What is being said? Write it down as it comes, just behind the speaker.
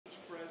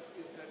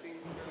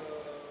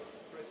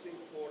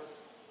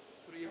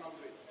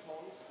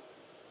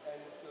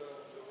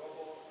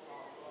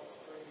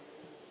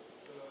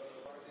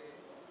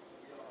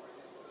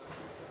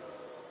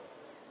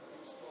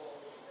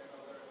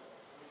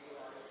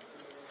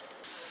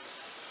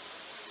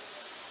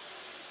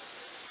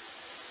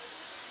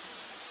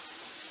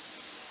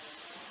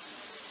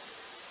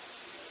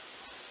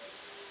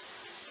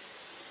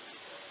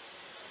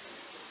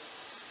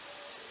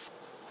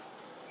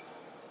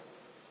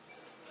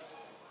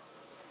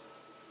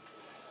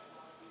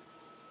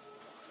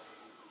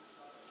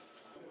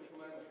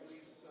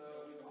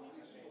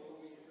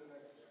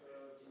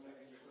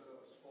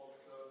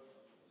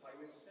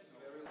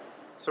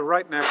So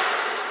right now,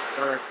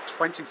 there are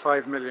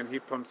 25 million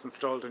heat pumps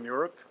installed in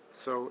Europe.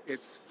 So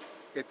it's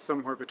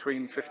somewhere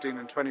between 15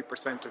 and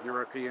 20% of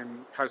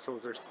European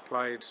households are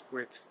supplied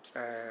with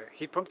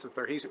heat pumps as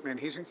their main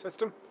heating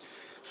system.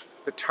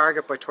 The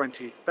target by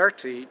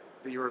 2030,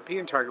 the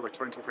European target by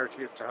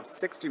 2030 is to have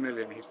 60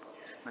 million heat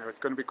pumps. Now it's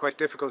going to be quite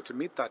difficult to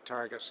meet that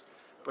target,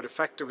 but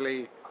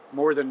effectively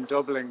more than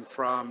doubling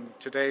from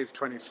today's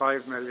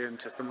 25 million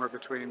to somewhere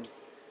between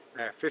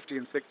 50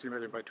 and 60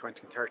 million by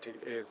 2030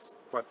 is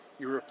what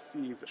Europe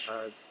sees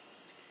as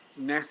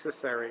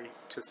necessary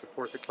to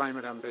support the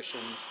climate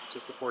ambitions, to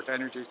support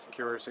energy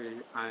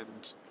security,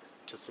 and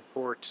to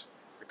support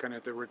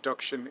the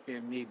reduction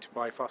in need to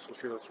buy fossil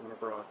fuels from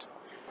abroad.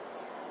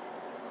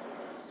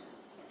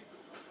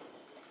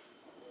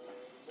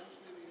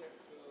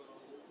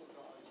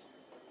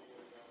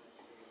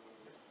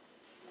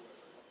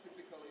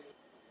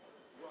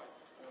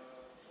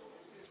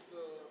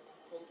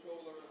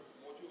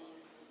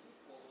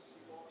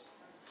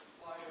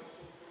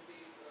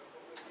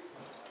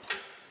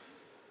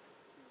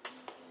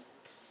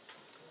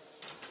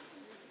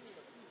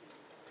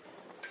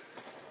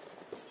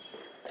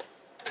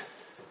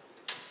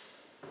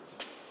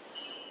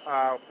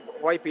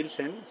 Why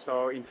Pilsen?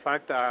 So in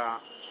fact,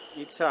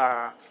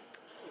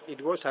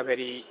 it was a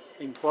very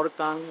important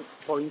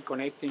point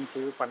connecting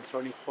to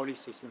Panasonic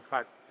policies, in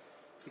fact,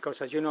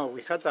 because as you know,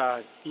 we had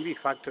a TV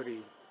factory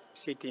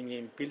sitting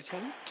in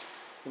Pilsen,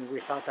 and we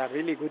had a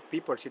really good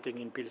people sitting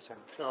in Pilsen.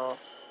 So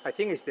I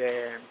think it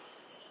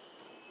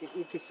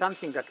is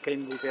something that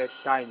came with the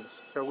times.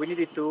 So we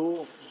needed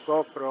to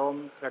go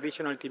from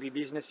traditional TV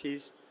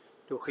businesses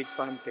to heat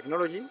pump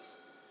technologies,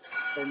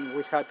 and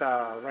we had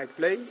a right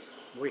place,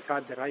 we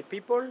had the right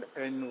people,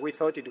 and we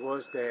thought it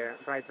was the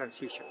right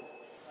transition.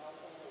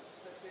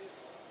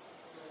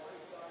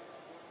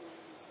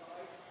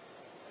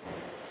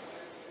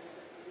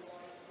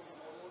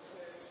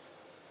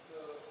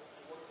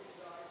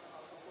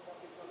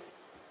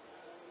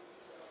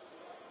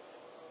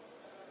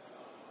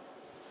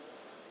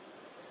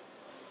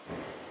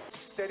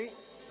 Steady,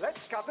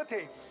 let's cut the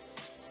tape.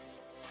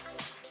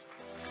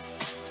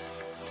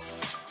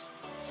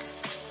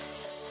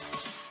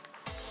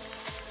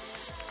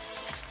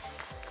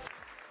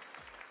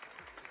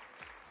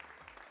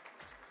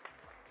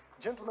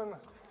 Gentlemen,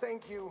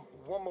 thank you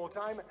one more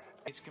time.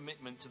 Its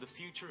commitment to the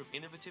future of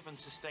innovative and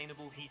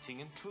sustainable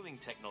heating and cooling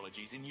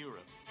technologies in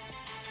Europe.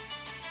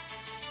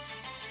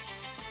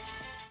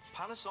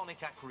 Panasonic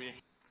Acrea.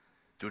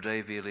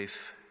 Today we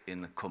live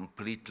in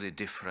completely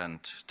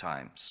different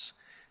times.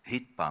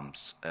 Heat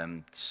pumps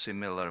and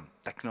similar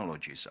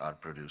technologies are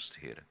produced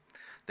here.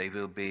 They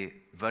will be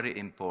very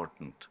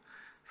important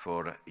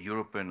for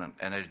European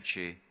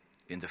energy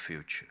in the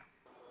future.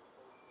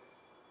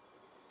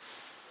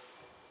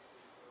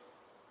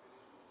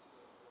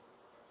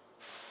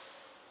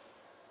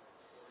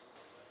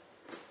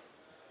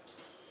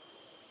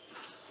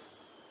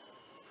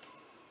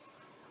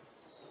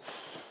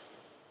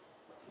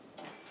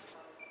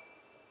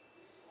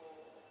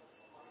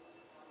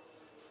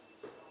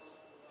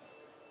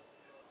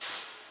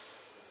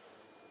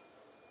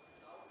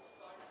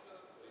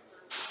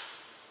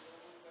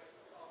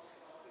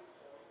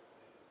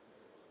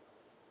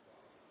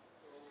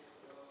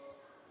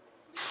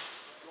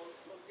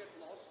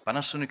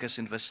 Panasonic has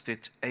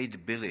invested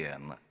 8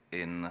 billion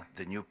in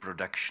the new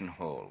production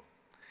hall.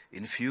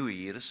 In a few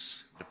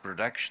years, the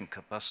production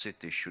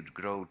capacity should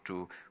grow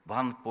to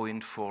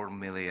 1.4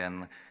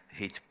 million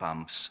heat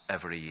pumps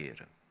every year.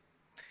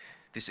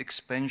 This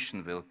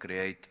expansion will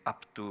create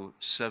up to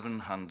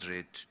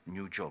 700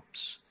 new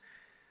jobs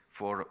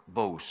for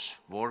both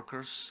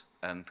workers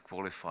and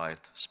qualified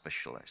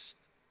specialists.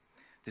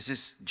 This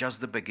is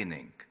just the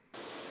beginning.